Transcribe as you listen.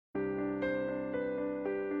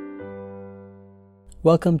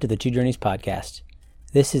Welcome to the Two Journeys podcast.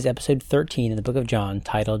 This is episode 13 in the book of John,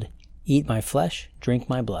 titled, Eat My Flesh, Drink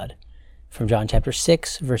My Blood, from John chapter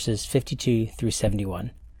 6, verses 52 through 71.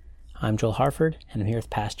 I'm Joel Harford, and I'm here with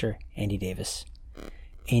Pastor Andy Davis.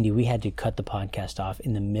 Andy, we had to cut the podcast off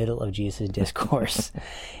in the middle of Jesus' discourse.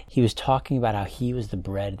 He was talking about how he was the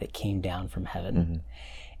bread that came down from heaven. Mm-hmm.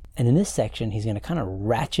 And in this section, he's going to kind of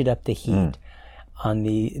ratchet up the heat on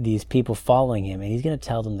these people following him, and he's going to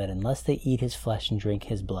tell them that unless they eat his flesh and drink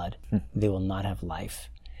his blood, they will not have life.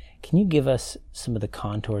 Can you give us some of the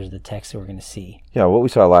contours of the text that we're going to see? Yeah, what we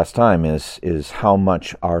saw last time is how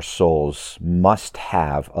much our souls must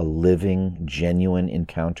have a living, genuine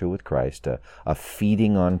encounter with Christ, a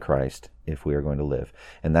feeding on Christ if we are going to live.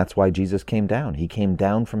 And that's why Jesus came down. He came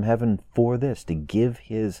down from heaven for this, to give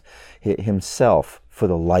himself for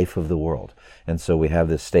the life of the world. And so we have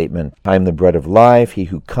this statement, I am the bread of life. He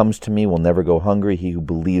who comes to me will never go hungry. He who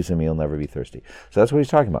believes in me will never be thirsty. So that's what he's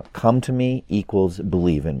talking about. Come to me equals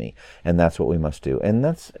believe in me. And that's what we must do. And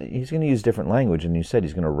he's going to use different language. And you said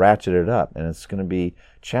he's going to ratchet it up. And it's going to be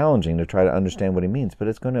challenging to try to understand what he means. But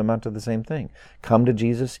it's going to amount to the same thing. Come to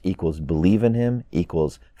Jesus equals believe in him,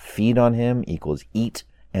 equals feed on him, equals eat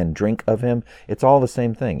and drink of him. It's all the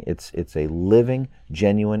same thing. It's a living,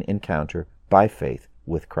 genuine encounter by faith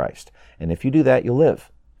with Christ. And if you do that, you'll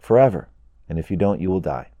live forever. And if you don't, you will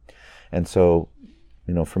die. And so,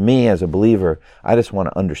 for me as a believer, I just want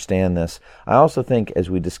to understand this. I also think as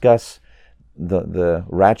we discuss the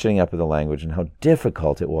ratcheting up of the language and how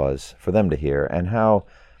difficult it was for them to hear and how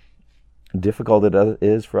difficult it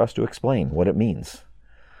is for us to explain what it means,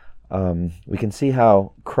 we can see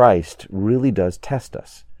how Christ really does test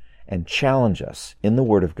us and challenge us in the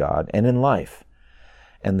Word of God and in life.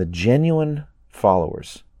 And the genuine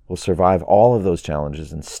followers will survive all of those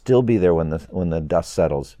challenges and still be there when the dust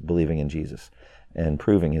settles, believing in Jesus and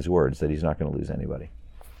proving his words that he's not going to lose anybody.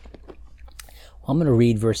 Well, I'm going to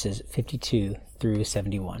read verses 52 through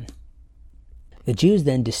 71. The Jews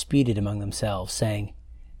then disputed among themselves, saying,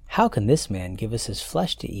 How can this man give us his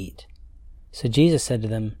flesh to eat? So Jesus said to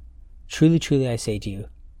them, Truly, truly, I say to you,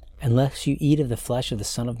 unless you eat of the flesh of the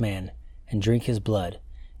Son of Man and drink his blood,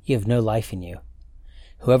 you have no life in you.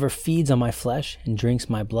 Whoever feeds on my flesh and drinks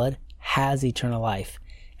my blood has eternal life,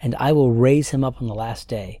 and I will raise him up on the last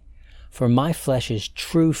day. For my flesh is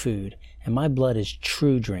true food, and my blood is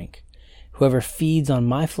true drink. Whoever feeds on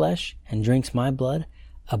my flesh and drinks my blood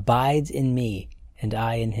abides in me, and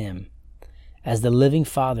I in him. As the living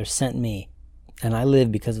Father sent me, and I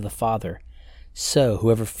live because of the Father, so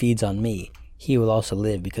whoever feeds on me, he will also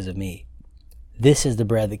live because of me. This is the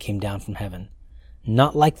bread that came down from heaven,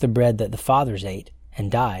 not like the bread that the fathers ate and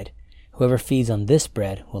died. Whoever feeds on this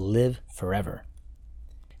bread will live forever.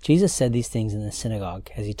 Jesus said these things in the synagogue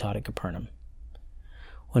as he taught at Capernaum.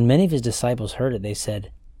 When many of his disciples heard it, they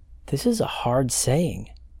said, This is a hard saying.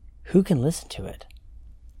 Who can listen to it?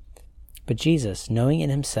 But Jesus, knowing in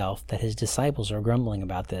himself that his disciples are grumbling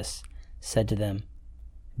about this, said to them,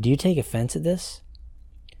 Do you take offense at this?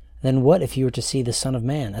 Then what if you were to see the Son of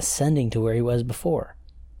Man ascending to where he was before?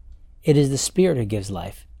 It is the Spirit who gives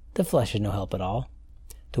life. The flesh is no help at all.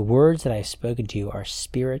 The words that I have spoken to you are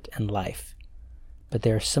spirit and life. But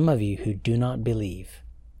there are some of you who do not believe.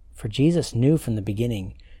 For Jesus knew from the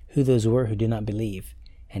beginning who those were who did not believe,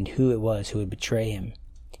 and who it was who would betray him.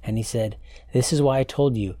 And he said, This is why I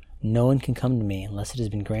told you, no one can come to me unless it has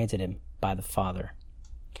been granted him by the Father.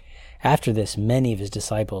 After this, many of his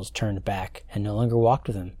disciples turned back and no longer walked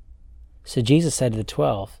with him. So Jesus said to the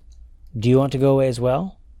 12, Do you want to go away as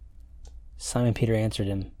well? Simon Peter answered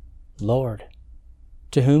him, Lord,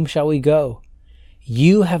 to whom shall we go?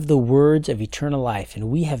 You have the words of eternal life, and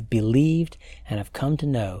we have believed and have come to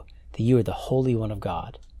know that you are the Holy One of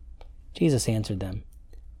God. Jesus answered them,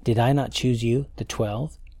 Did I not choose you, the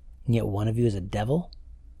 12, and yet one of you is a devil?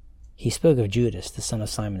 He spoke of Judas, the son of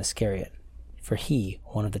Simon Iscariot, for he,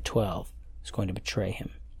 one of the 12, is going to betray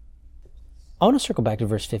him. I want to circle back to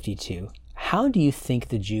verse 52. How do you think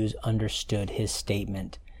the Jews understood his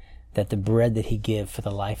statement that the bread that he gave for the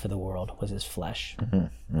life of the world was his flesh?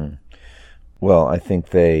 Well, I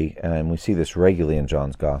think and we see this regularly in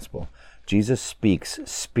John's Gospel, Jesus speaks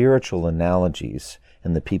spiritual analogies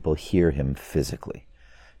and the people hear him physically.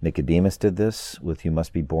 Nicodemus did this with you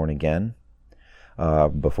must be born again.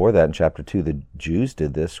 Before that, in chapter 2, the Jews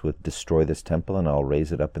did this with destroy this temple and I'll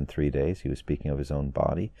raise it up in 3 days. He was speaking of his own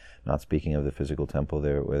body, not speaking of the physical temple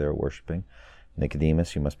where they were worshiping.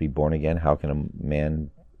 Nicodemus, you must be born again. How can a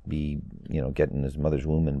man be, get in his mother's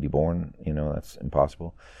womb and be born. That's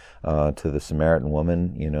impossible. To the Samaritan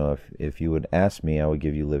woman, if you would ask me, I would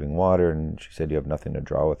give you living water. And she said, you have nothing to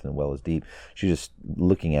draw with and the well is deep. She's just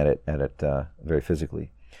looking at it very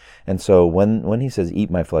physically. And so when he says,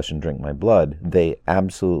 eat my flesh and drink my blood, they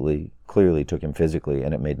absolutely clearly took him physically,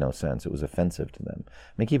 and it made no sense. It was offensive to them. I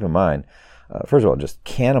mean, keep in mind, first of all, just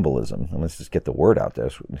cannibalism, and let's just get the word out there.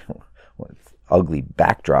 Ugly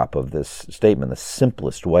backdrop of this statement, the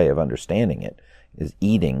simplest way of understanding it is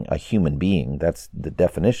eating a human being. That's the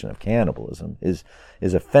definition of cannibalism, is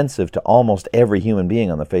offensive to almost every human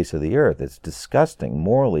being on the face of the earth. It's disgusting,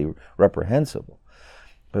 morally reprehensible.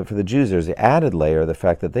 But for the Jews, there's the added layer of the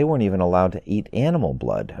fact that they weren't even allowed to eat animal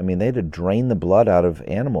blood. I mean, they had to drain the blood out of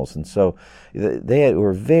animals. And so they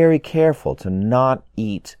were very careful to not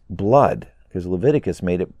eat blood, because Leviticus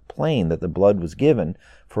made it plain that the blood was given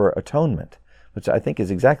for atonement, which I think is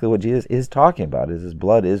exactly what Jesus is talking about, is his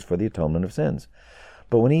blood is for the atonement of sins.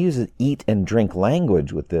 But when he uses eat and drink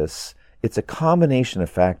language with this, it's a combination of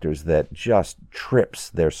factors that just trips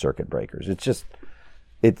their circuit breakers. It's just,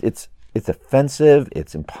 it's offensive.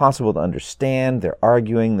 It's impossible to understand. They're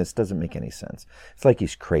arguing. This doesn't make any sense. It's like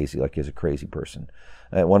he's crazy, like he's a crazy person.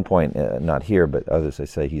 At one point, not here, but others, they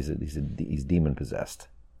say he's demon possessed,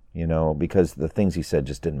 because the things he said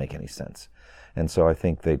just didn't make any sense. And so I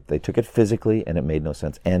think they took it physically, and it made no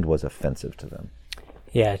sense and was offensive to them.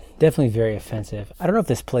 Yeah, definitely very offensive. I don't know if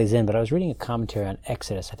this plays in, but I was reading a commentary on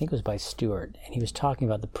Exodus. I think it was by Stewart, and he was talking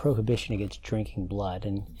about the prohibition against drinking blood,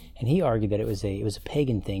 and he argued that it was a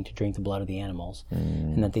pagan thing to drink the blood of the animals,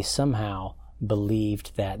 and that they somehow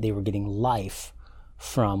believed that they were getting life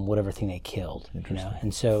from whatever thing they killed.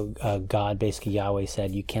 And so God, basically Yahweh,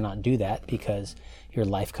 said, you cannot do that because your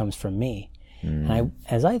life comes from me. And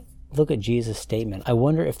as I look at Jesus' statement, I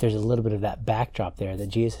wonder if there's a little bit of that backdrop there, that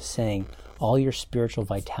Jesus is saying, all your spiritual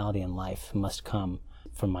vitality in life must come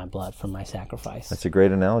from my blood, from my sacrifice. That's a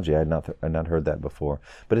great analogy. I had not heard that before.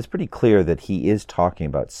 But it's pretty clear that he is talking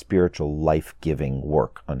about spiritual life-giving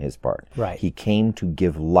work on his part. Right. He came to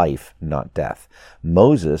give life, not death.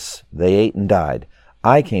 Moses, they ate and died.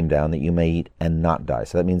 I came down that you may eat and not die.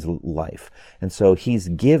 So that means life. And so he's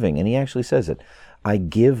giving, and he actually says it, I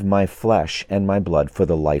give my flesh and my blood for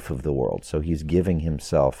the life of the world. So he's giving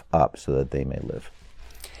himself up so that they may live.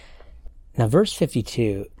 Now, verse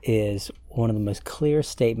 52 is one of the most clear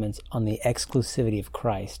statements on the exclusivity of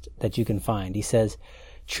Christ that you can find. He says,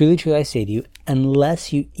 truly, truly, I say to you,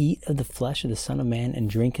 unless you eat of the flesh of the Son of Man and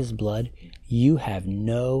drink his blood, you have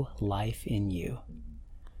no life in you.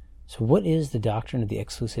 So what is the doctrine of the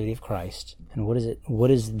exclusivity of Christ? And what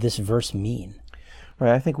does this verse mean?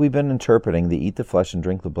 Right, I think we've been interpreting the eat the flesh and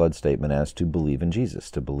drink the blood statement as to believe in Jesus,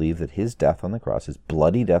 to believe that his death on the cross, his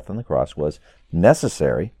bloody death on the cross, was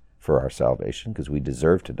necessary for our salvation, because we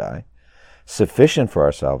deserve to die, sufficient for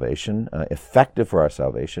our salvation, effective for our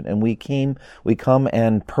salvation, and we come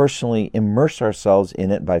and personally immerse ourselves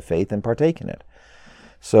in it by faith and partake in it.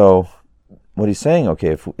 So what he's saying,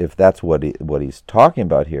 okay, if that's what he's talking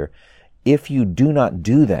about here, if you do not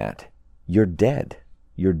do that, you're dead.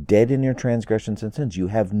 You're dead in your transgressions and sins. You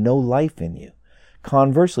have no life in you.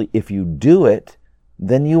 Conversely, if you do it,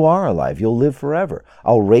 then you are alive. You'll live forever.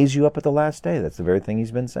 I'll raise you up at the last day. That's the very thing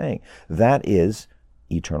he's been saying. That is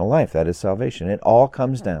eternal life. That is salvation. It all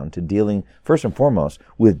comes down to dealing, first and foremost,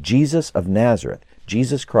 with Jesus of Nazareth,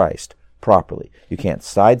 Jesus Christ, properly. You can't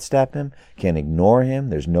sidestep him, can't ignore him.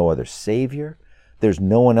 There's no other Savior. There's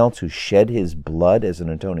no one else who shed his blood as an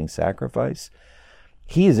atoning sacrifice.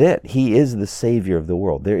 He is it. He is the Savior of the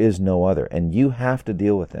world. There is no other. And you have to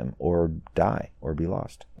deal with him or die or be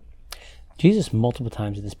lost. Jesus multiple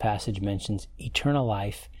times in this passage mentions eternal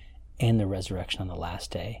life and the resurrection on the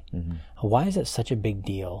last day. Why is it such a big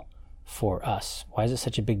deal for us? Why is it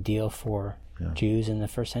such a big deal for Jews in the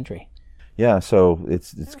first century? Yeah, so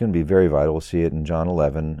it's going to be very vital. We'll see it in John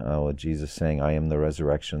 11, with Jesus saying, I am the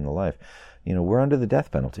resurrection and the life. We're under the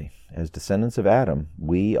death penalty. As descendants of Adam,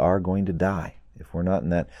 we are going to die. If we're not in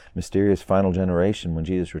that mysterious final generation when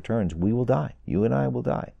Jesus returns, we will die. You and I will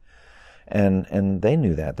die. And they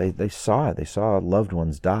knew that. They saw it. They saw loved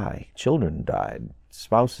ones die. Children died.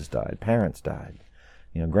 Spouses died. Parents died.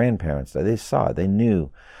 Grandparents died. They saw it. They knew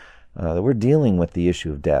that we're dealing with the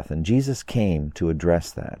issue of death. And Jesus came to address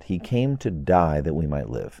that. He came to die that we might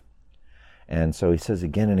live. And so he says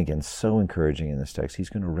again and again, so encouraging in this text, he's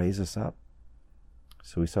going to raise us up.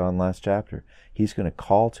 So we saw in the last chapter, he's going to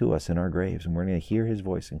call to us in our graves, and we're going to hear his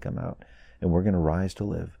voice and come out, and we're going to rise to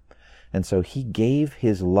live. And so he gave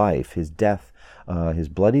his life, his death, his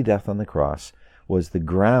bloody death on the cross was the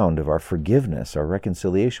ground of our forgiveness, our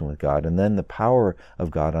reconciliation with God, and then the power of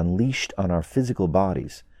God unleashed on our physical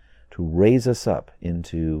bodies to raise us up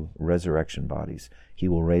into resurrection bodies. He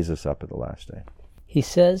will raise us up at the last day. He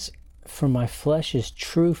says, "For my flesh is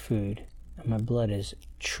true food, and my blood is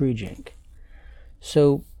true drink."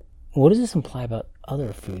 So, what does this imply about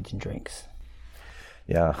other foods and drinks?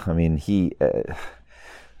 Yeah, I mean,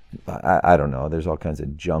 I don't know. There's all kinds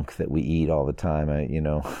of junk that we eat all the time.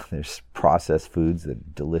 There's processed foods that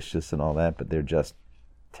are delicious and all that, but they're just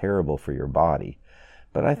terrible for your body.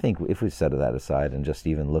 But I think if we set that aside and just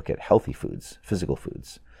even look at healthy foods, physical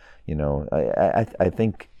foods, I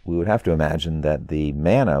think we would have to imagine that the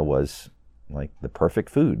manna was like the perfect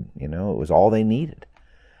food. It was all they needed.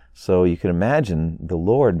 So you can imagine the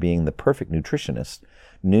Lord, being the perfect nutritionist,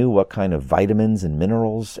 knew what kind of vitamins and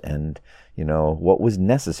minerals and what was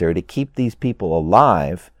necessary to keep these people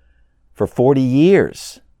alive for 40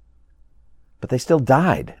 years. But they still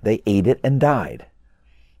died. They ate it and died.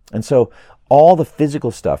 And so all the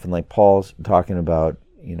physical stuff, and like Paul's talking about,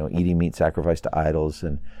 eating meat sacrificed to idols,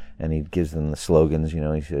 and he gives them the slogans,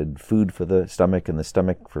 he said, food for the stomach and the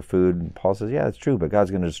stomach for food. And Paul says, yeah, it's true, but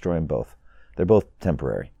God's going to destroy them both. They're both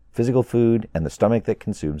temporary. Physical food and the stomach that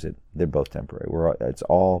consumes it, they're both temporary. It's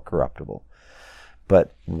all corruptible.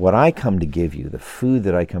 But what I come to give you, the food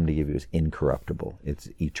that I come to give you, is incorruptible. It's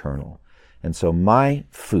eternal. And so my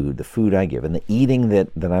food, the food I give, and the eating that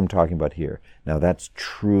I'm talking about here, now that's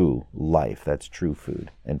true life. That's true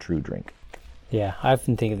food and true drink. Yeah, I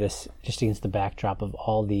often think of this just against the backdrop of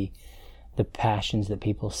all the passions that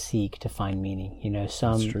people seek to find meaning.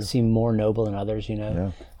 Some seem more noble than others,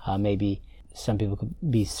 maybe some people could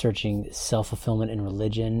be searching self-fulfillment in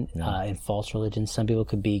religion, in false religion. Some people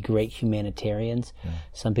could be great humanitarians. Yeah.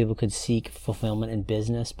 Some people could seek fulfillment in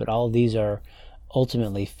business. But all of these are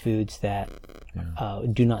ultimately foods that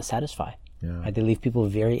do not satisfy. Yeah. Right? They leave people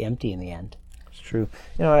very empty in the end. It's true.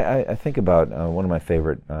 I think about one of my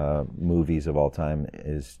favorite movies of all time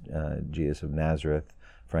is Jesus of Nazareth.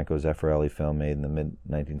 Franco Zeffirelli film made in the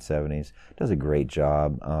mid-1970s. Does a great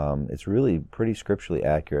job. It's really pretty scripturally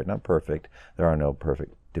accurate. Not perfect. There are no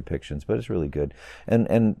perfect depictions, but it's really good.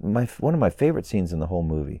 And one of my favorite scenes in the whole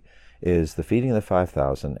movie is the feeding of the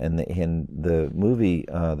 5,000. And in the movie,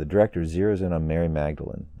 the director zeroes in on Mary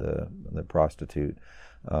Magdalene, the prostitute.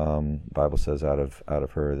 Bible says out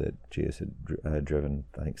of her that Jesus had driven,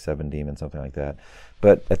 I think, 7 demons, something like that.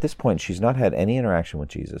 But at this point, she's not had any interaction with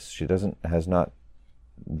Jesus. She has not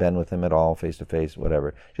been with him at all, face to face,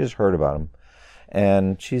 whatever. She just heard about him.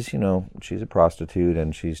 And she's a prostitute,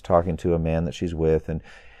 and she's talking to a man that she's with,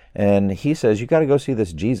 and he says, you got to go see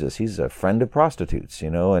this Jesus. He's a friend of prostitutes,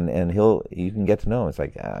 and you can get to know him. It's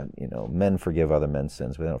like, men forgive other men's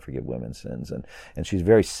sins, but they don't forgive women's sins. And she's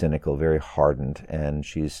very cynical, very hardened, and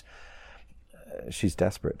she's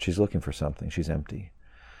desperate. She's looking for something. She's empty.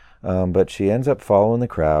 But she ends up following the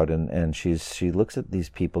crowd, and she looks at these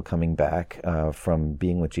people coming back from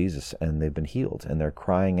being with Jesus, and they've been healed, and they're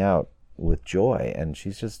crying out with joy, and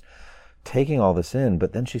she's just taking all this in.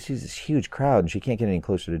 But then she sees this huge crowd, and she can't get any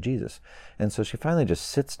closer to Jesus, and so she finally just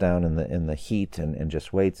sits down in the heat and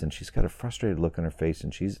just waits, and she's got a frustrated look on her face,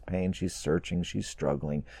 and she's in pain, she's searching, she's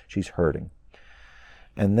struggling, she's hurting.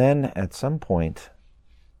 And then at some point,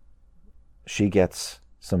 she gets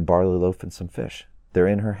some barley loaf and some fish. They're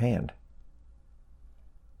in her hand.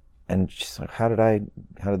 And she's like, how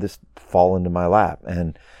did this fall into my lap?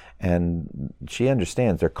 And she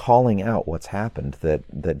understands they're calling out what's happened,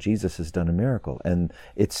 that Jesus has done a miracle. And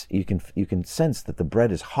you can sense that the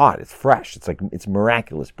bread is hot, it's fresh, it's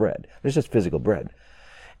miraculous bread. There's just physical bread.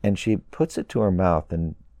 And she puts it to her mouth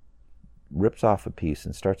and rips off a piece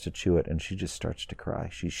and starts to chew it, and she just starts to cry.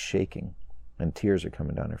 She's shaking, and tears are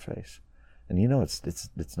coming down her face. And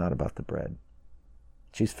it's not about the bread.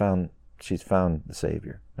 She's found the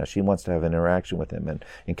Savior. Now she wants to have an interaction with him and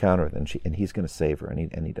encounter with him, and he's going to save her,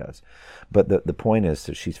 and he does. But the point is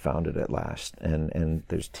that she's found it at last, and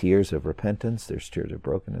there's tears of repentance, there's tears of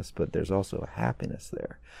brokenness, but there's also a happiness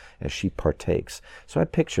there as she partakes. So I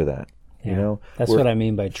picture that. Yeah, that's what I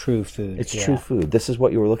mean by true food. It's true food. This is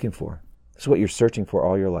what you were looking for. This is what you're searching for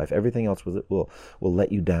all your life. Everything else will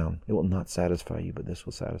let you down. It will not satisfy you, but this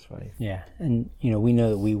will satisfy you. Yeah, and we know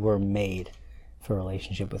that we were made for a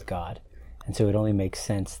relationship with God. And so it only makes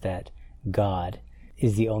sense that God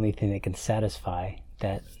is the only thing that can satisfy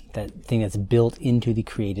that thing that's built into the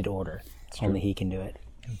created order. Only he can do it.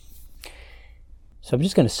 So I'm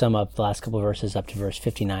just going to sum up the last couple of verses up to verse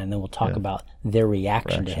 59, and then we'll talk about their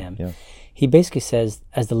reaction to him. Yeah. He basically says,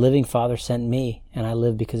 as the living Father sent me, and I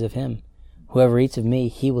live because of him. Whoever eats of me,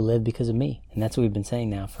 he will live because of me. And that's what we've been saying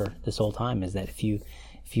now for this whole time, is that if you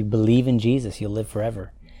believe in Jesus, you'll live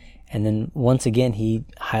forever. And then once again, he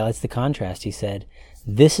highlights the contrast. He said,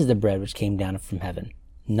 this is the bread which came down from heaven.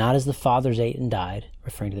 not as the fathers ate and died,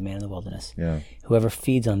 referring to the man in the wilderness. Yeah. Whoever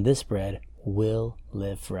feeds on this bread will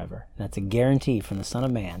live forever. And that's a guarantee from the Son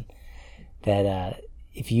of Man that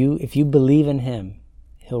if you believe in him,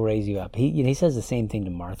 he'll raise you up. He says the same thing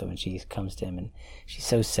to Martha when she comes to him, and she's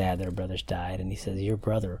so sad that her brother's died, and he says, your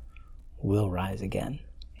brother will rise again.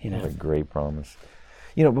 What a great promise.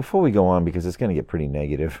 Before we go on, because it's going to get pretty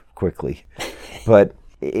negative quickly, but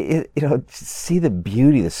see the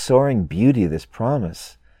beauty, the soaring beauty of this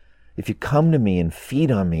promise. If you come to me and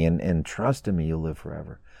feed on me and trust in me, you'll live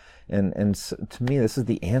forever. And so, to me, this is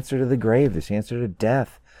the answer to the grave, this answer to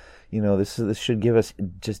death. This should give us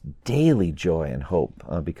just daily joy and hope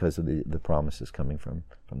because of the promises coming from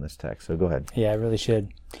this text. So go ahead. Yeah, it really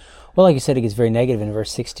should. Well, like you said, it gets very negative in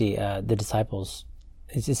verse 60. The disciples,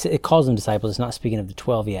 it calls them disciples. It's not speaking of the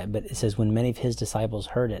 12 yet, but it says, when many of his disciples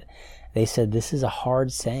heard it, they said, this is a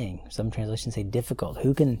hard saying. Some translations say difficult.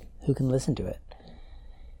 Who can listen to it?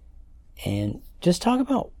 And just talk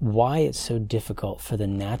about why it's so difficult for the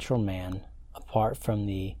natural man, apart from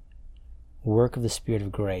the work of the Spirit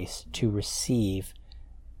of grace, to receive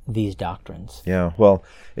these doctrines. Yeah, well,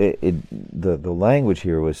 the language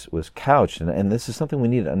here was couched, and this is something we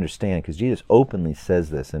need to understand, because Jesus openly says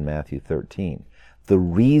this in Matthew 13. The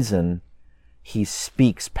reason he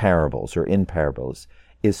speaks parables or in parables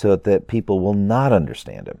is so that people will not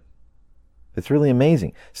understand him. It's really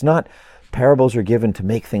amazing. It's not parables are given to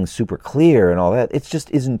make things super clear and all that. It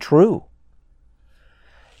just isn't true.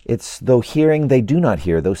 It's though hearing they do not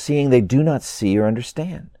hear, though seeing they do not see or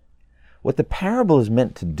understand. What the parable is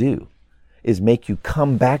meant to do is make you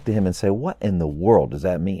come back to him and say, what in the world does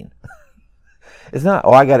that mean? It's not,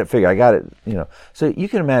 I got it figured, I got it, So you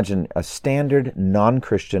can imagine a standard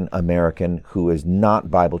non-Christian American who is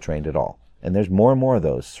not Bible trained at all. And there's more and more of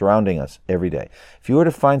those surrounding us every day. If you were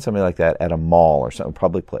to find somebody like that at a mall or some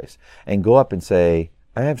public place and go up and say,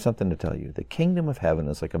 I have something to tell you. The kingdom of heaven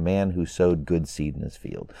is like a man who sowed good seed in his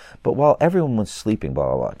field. But while everyone was sleeping, blah,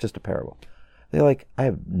 blah, blah, just a parable. They're like, I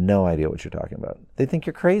have no idea what you're talking about. They think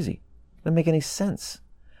you're crazy. It doesn't make any sense.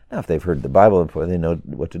 Now, if they've heard the Bible before, they know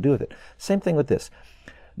what to do with it. Same thing with this.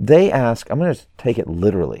 They ask, I'm going to take it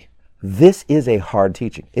literally. This is a hard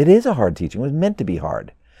teaching. It is a hard teaching. It was meant to be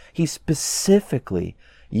hard. He specifically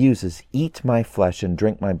uses eat my flesh and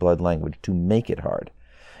drink my blood language to make it hard.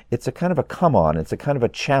 It's a kind of a come on. It's a kind of a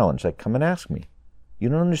challenge, like come and ask me. You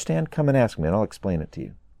don't understand? Come and ask me and I'll explain it to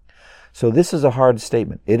you. So this is a hard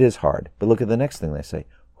statement. It is hard. But look at the next thing they say.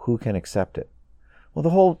 Who can accept it? Well, the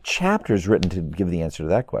whole chapter is written to give the answer to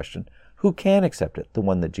that question. Who can accept it? The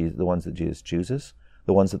ones that Jesus chooses?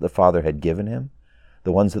 The ones that the Father had given him?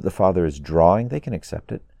 The ones that the Father is drawing? They can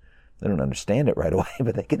accept it. They don't understand it right away,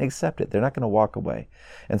 but they can accept it. They're not going to walk away.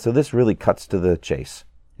 And so this really cuts to the chase.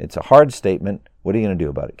 It's a hard statement. What are you going to do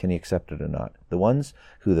about it? Can you accept it or not? The ones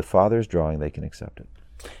who the Father is drawing, they can accept it.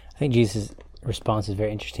 I think Jesus' response is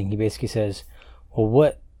very interesting. He basically says,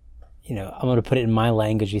 well, I'm going to put it in my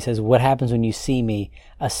language. He says, what happens when you see me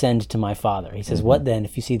ascend to my Father? He says, what then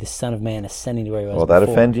if you see the Son of Man ascending to where he was before? Will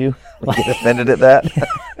that offend you? You get offended at that?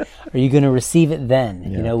 Are you going to receive it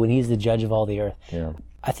then, Yeah. When he's the judge of all the earth? Yeah.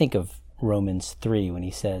 I think of Romans 3 when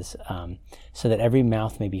he says, so that every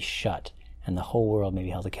mouth may be shut and the whole world may be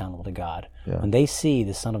held accountable to God. Yeah. When they see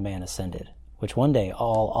the Son of Man ascended, which one day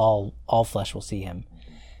all flesh will see him,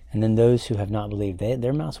 and then those who have not believed,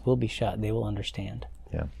 their mouths will be shut. They will understand.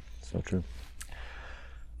 Yeah, so true.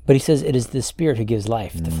 But he says it is the Spirit who gives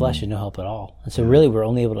life. The flesh is no help at all. And so really we're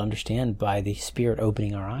only able to understand by the Spirit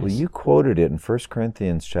opening our eyes. Well, you quoted it in 1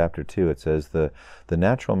 Corinthians chapter 2. It says the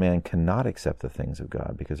natural man cannot accept the things of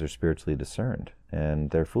God because they're spiritually discerned and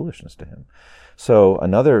they're foolishness to him. So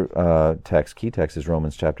another key text is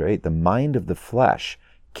Romans chapter 8. The mind of the flesh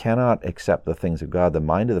cannot accept the things of God. The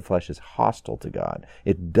mind of the flesh is hostile to God.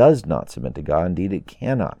 It does not submit to God. Indeed, it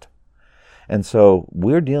cannot. And so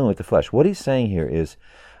we're dealing with the flesh. What he's saying here is,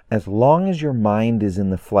 as long as your mind is in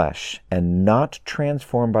the flesh and not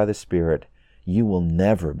transformed by the Spirit, you will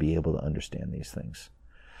never be able to understand these things.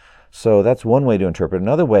 So that's one way to interpret.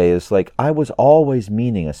 Another way is I was always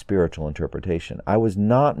meaning a spiritual interpretation. I was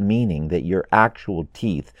not meaning that your actual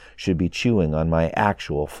teeth should be chewing on my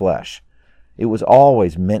actual flesh. It was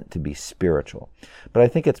always meant to be spiritual. But I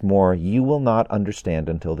think it's more, you will not understand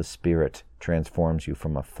until the Spirit transforms you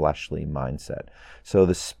from a fleshly mindset. So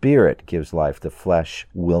the Spirit gives life. The flesh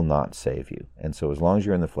will not save you. And so as long as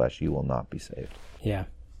you're in the flesh, you will not be saved. Yeah.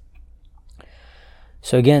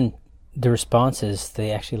 So again, the response is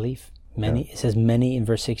they actually leave. It says many in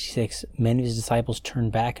verse 66, many of his disciples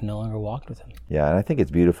turned back and no longer walked with him. Yeah, and I think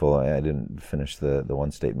it's beautiful. I didn't finish the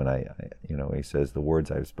one statement. He says, the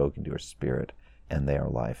words I have spoken to are spirit and they are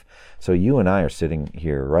life. So you and I are sitting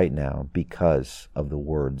here right now because of the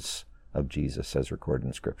words of Jesus as recorded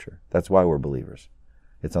in Scripture. That's why we're believers.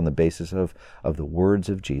 It's on the basis of the words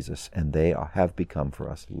of Jesus, and they have become for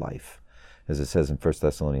us life. As it says in 1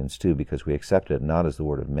 Thessalonians 2, because we accept it not as the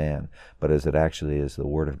word of man, but as it actually is the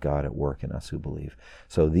word of God at work in us who believe.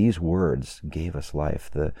 So these words gave us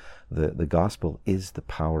life. The gospel is the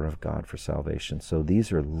power of God for salvation. So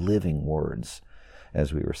these are living words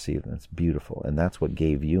as we receive them. It's beautiful. And that's what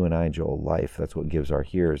gave you and I, Joel, life. That's what gives our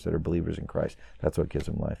hearers that are believers in Christ. That's what gives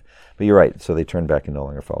them life. But you're right. So they turned back and no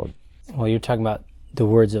longer followed. Well, you're talking about the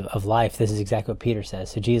words of life. This is exactly what Peter says.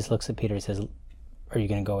 So Jesus looks at Peter and says, are you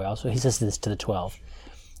going to go away also? He says this to the 12.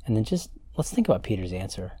 And then just, let's think about Peter's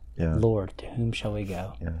answer. Yeah. Lord, to whom shall we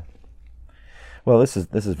go? Yeah. Well, this is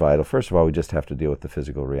vital. First of all, we just have to deal with the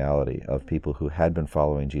physical reality of people who had been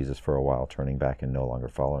following Jesus for a while, turning back and no longer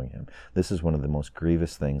following him. This is one of the most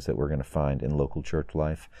grievous things that we're going to find in local church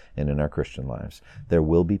life and in our Christian lives. There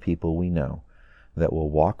will be people we know that will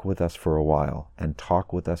walk with us for a while and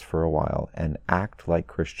talk with us for a while and act like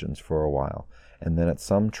Christians for a while. And then at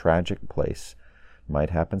some tragic place,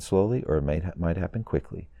 might happen slowly or it might happen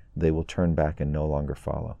quickly, they will turn back and no longer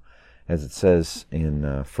follow. As it says in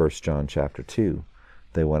 1 John chapter 2,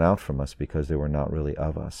 they went out from us because they were not really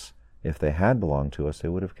of us. If they had belonged to us, they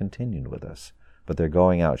would have continued with us. But their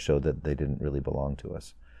going out showed that they didn't really belong to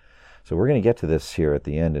us. So we're going to get to this here at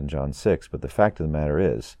the end in John 6, but the fact of the matter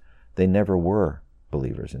is, they never were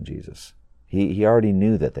believers in Jesus. He already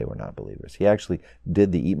knew that they were not believers. He actually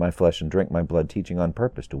did the eat my flesh and drink my blood teaching on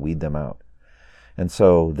purpose to weed them out. And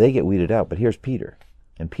so they get weeded out. But here's Peter.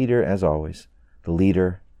 And Peter, as always, the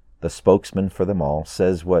leader, the spokesman for them all,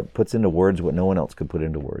 puts into words what no one else could put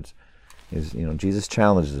into words. Jesus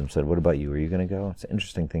challenges him, said, what about you? Are you going to go? It's an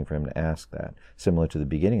interesting thing for him to ask that, similar to the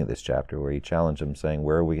beginning of this chapter where he challenged him, saying,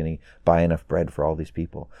 where are we going to buy enough bread for all these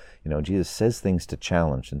people? Jesus says things to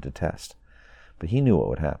challenge and to test. But he knew what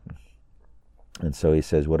would happen. And so he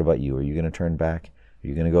says, what about you? Are you going to turn back? Are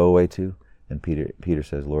you going to go away too? And Peter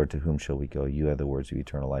says, Lord, to whom shall we go? You have the words of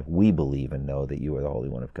eternal life. We believe and know that you are the Holy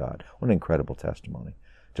One of God. What an incredible testimony.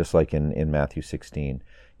 Just like in Matthew 16,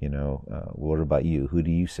 what about you? Who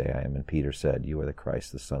do you say I am? And Peter said, you are the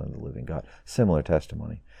Christ, the Son of the living God. Similar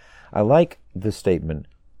testimony. I like the statement,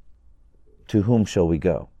 to whom shall we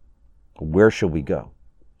go? Where shall we go?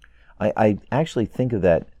 I actually think of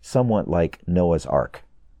that somewhat like Noah's Ark.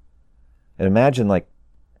 And imagine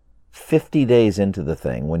 50 days into the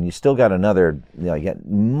thing, when you still got another, you got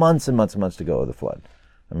months and months and months to go of the flood.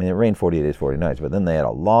 I mean, it rained 40 days, 40 nights, but then they had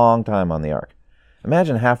a long time on the ark.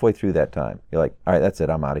 Imagine halfway through that time, you're like, all right, that's it,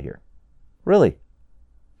 I'm out of here. Really?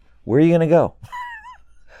 Where are you going to go?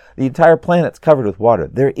 The entire planet's covered with water.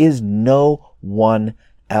 There is no one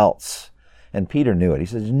else. And Peter knew it. He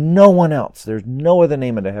says, no one else. There's no other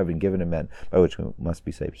name under heaven given to men by which we must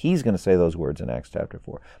be saved. He's going to say those words in Acts chapter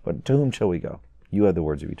 4. But to whom shall we go? You have the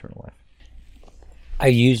words of eternal life. I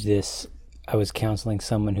used this. I was counseling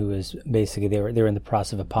someone who was basically, they were in the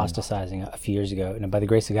process of apostatizing a few years ago. And by the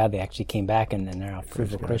grace of God, they actually came back and they're now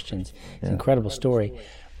fruitful Christians. It's an incredible story.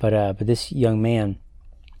 But this young man,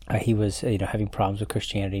 he was having problems with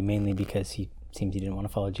Christianity, mainly because he seems he didn't want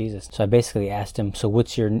to follow Jesus. So I basically asked him, so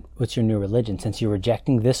what's your new religion? Since you're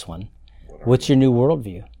rejecting this one, what's your new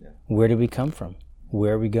worldview? Where did we come from?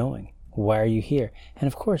 Where are we going? Why are you here? And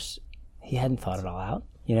of course, he hadn't thought it all out.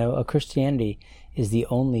 A Christianity is the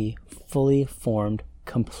only fully formed,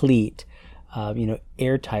 complete,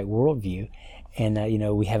 airtight worldview. And,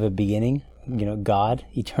 we have a beginning, God,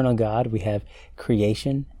 eternal God. We have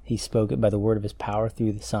creation. He spoke it by the word of his power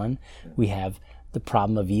through the Son. We have the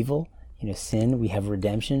problem of evil, sin. We have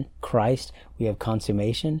redemption, Christ. We have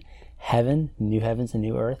consummation, heaven, new heavens and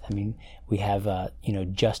new earth. I mean, we have,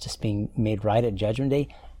 justice being made right at Judgment Day.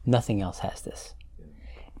 Nothing else has this.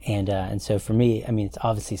 And so for me, it's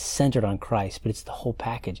obviously centered on Christ, but it's the whole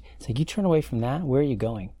package. It's like, you turn away from that, where are you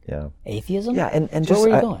going? Yeah. Atheism? Yeah, and where just, are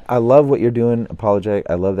you going? I love what you're doing, apologetic.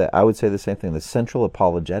 I love that. I would say the same thing. The central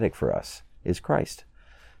apologetic for us is Christ.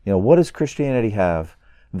 What does Christianity have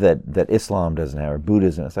that Islam doesn't have, or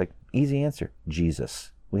Buddhism? It's like, easy answer, Jesus.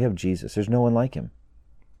 We have Jesus. There's no one like him.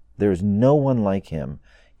 There is no one like him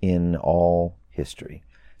in all history.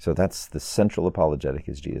 So that's the central apologetic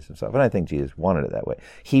is Jesus himself. And I think Jesus wanted it that way.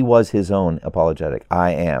 He was his own apologetic.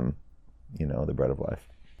 I am, the bread of life.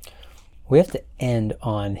 We have to end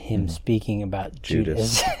on him speaking about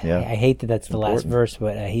Judas. Yeah. I hate that that's the last verse,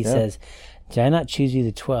 but he says, did I not choose you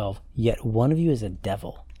the 12, yet one of you is a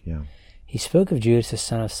devil. Yeah. He spoke of Judas, the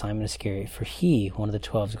son of Simon Iscariot, for he, one of the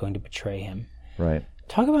 12, is going to betray him. Right.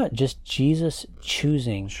 Talk about just Jesus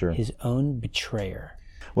choosing his own betrayer.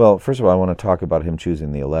 Well, first of all, I want to talk about him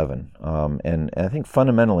choosing the 11. And I think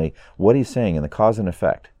fundamentally what he's saying in the cause and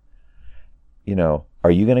effect,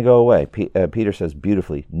 are you going to go away? Peter says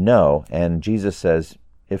beautifully, no. And Jesus says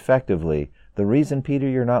effectively, the reason, Peter,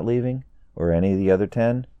 you're not leaving, or any of the other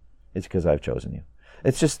 10, is because I've chosen you.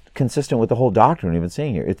 It's just consistent with the whole doctrine we've been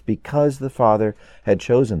seeing here. It's because the Father had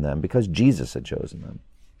chosen them, because Jesus had chosen them,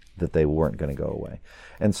 that they weren't going to go away.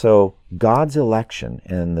 And so God's election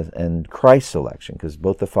and Christ's election, because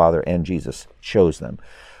both the Father and Jesus chose them,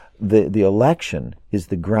 the election is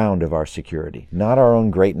the ground of our security, not our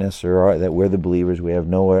own greatness or that we're the believers, we have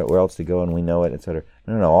nowhere else to go and we know it, etc.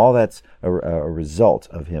 No, all that's a result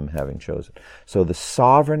of him having chosen. So the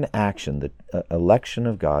sovereign action, the election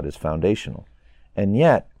of God is foundational. And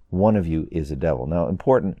yet, one of you is a devil. Now,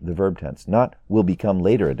 important, the verb tense, not will become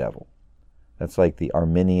later a devil. That's like the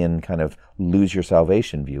Arminian kind of lose your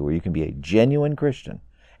salvation view, where you can be a genuine Christian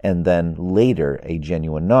and then later a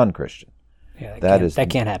genuine non-Christian. Yeah, that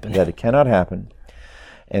can't happen. That it cannot happen.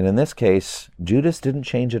 And in this case, Judas didn't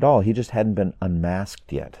change at all. He just hadn't been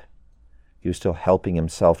unmasked yet. He was still helping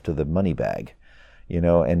himself to the money bag.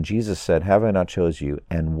 And Jesus said, have I not chose you,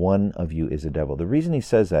 and one of you is a devil. The reason he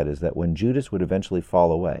says that is that when Judas would eventually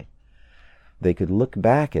fall away, they could look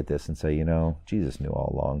back at this and say, Jesus knew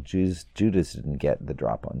all along. Judas didn't get the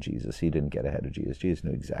drop on Jesus. He didn't get ahead of Jesus. Jesus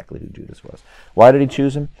knew exactly who Judas was. Why did he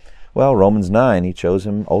choose him? Well, Romans 9, he chose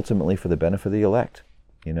him ultimately for the benefit of the elect,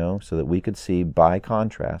 so that we could see, by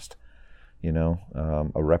contrast, a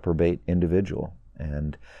reprobate individual.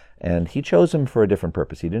 And he chose him for a different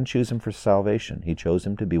purpose. He didn't choose him for salvation. He chose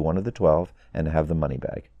him to be one of the 12 and to have the money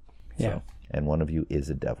bag. Yeah. And one of you is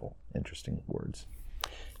a devil. Interesting words.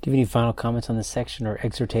 Do you have any final comments on this section or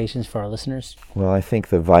exhortations for our listeners? Well, I think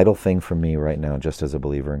the vital thing for me right now, just as a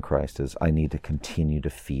believer in Christ, is I need to continue to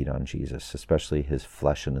feed on Jesus, especially his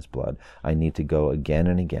flesh and his blood. I need to go again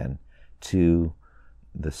and again to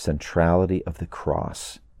the centrality of the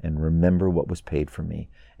cross and remember what was paid for me,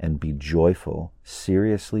 and be joyful,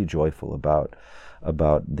 seriously joyful about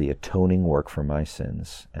the atoning work for my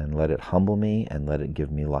sins, and let it humble me and let it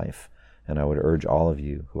give me life. And I would urge all of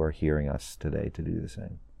you who are hearing us today to do the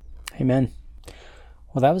same. Amen.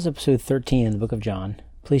 Well, that was episode 13 in the book of John.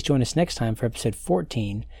 Please join us next time for episode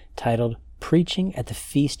 14, titled Preaching at the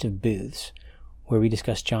Feast of Booths, where we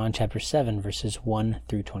discuss John chapter 7, verses 1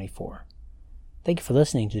 through 24. Thank you for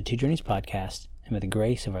listening to the Two Journeys podcast, and may the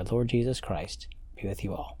grace of our Lord Jesus Christ be with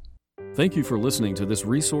you all. Thank you for listening to this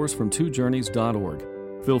resource from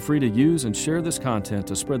twojourneys.org. Feel free to use and share this content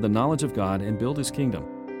to spread the knowledge of God and build his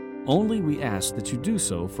kingdom. Only we ask that you do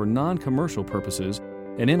so for non-commercial purposes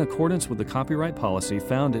and in accordance with the copyright policy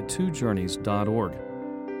found at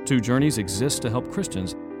twojourneys.org. Two Journeys exists to help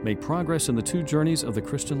Christians make progress in the two journeys of the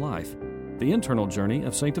Christian life, the internal journey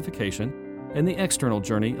of sanctification and the external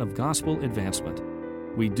journey of gospel advancement.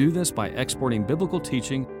 We do this by exporting biblical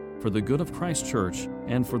teaching for the good of Christ's church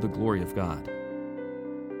and for the glory of God.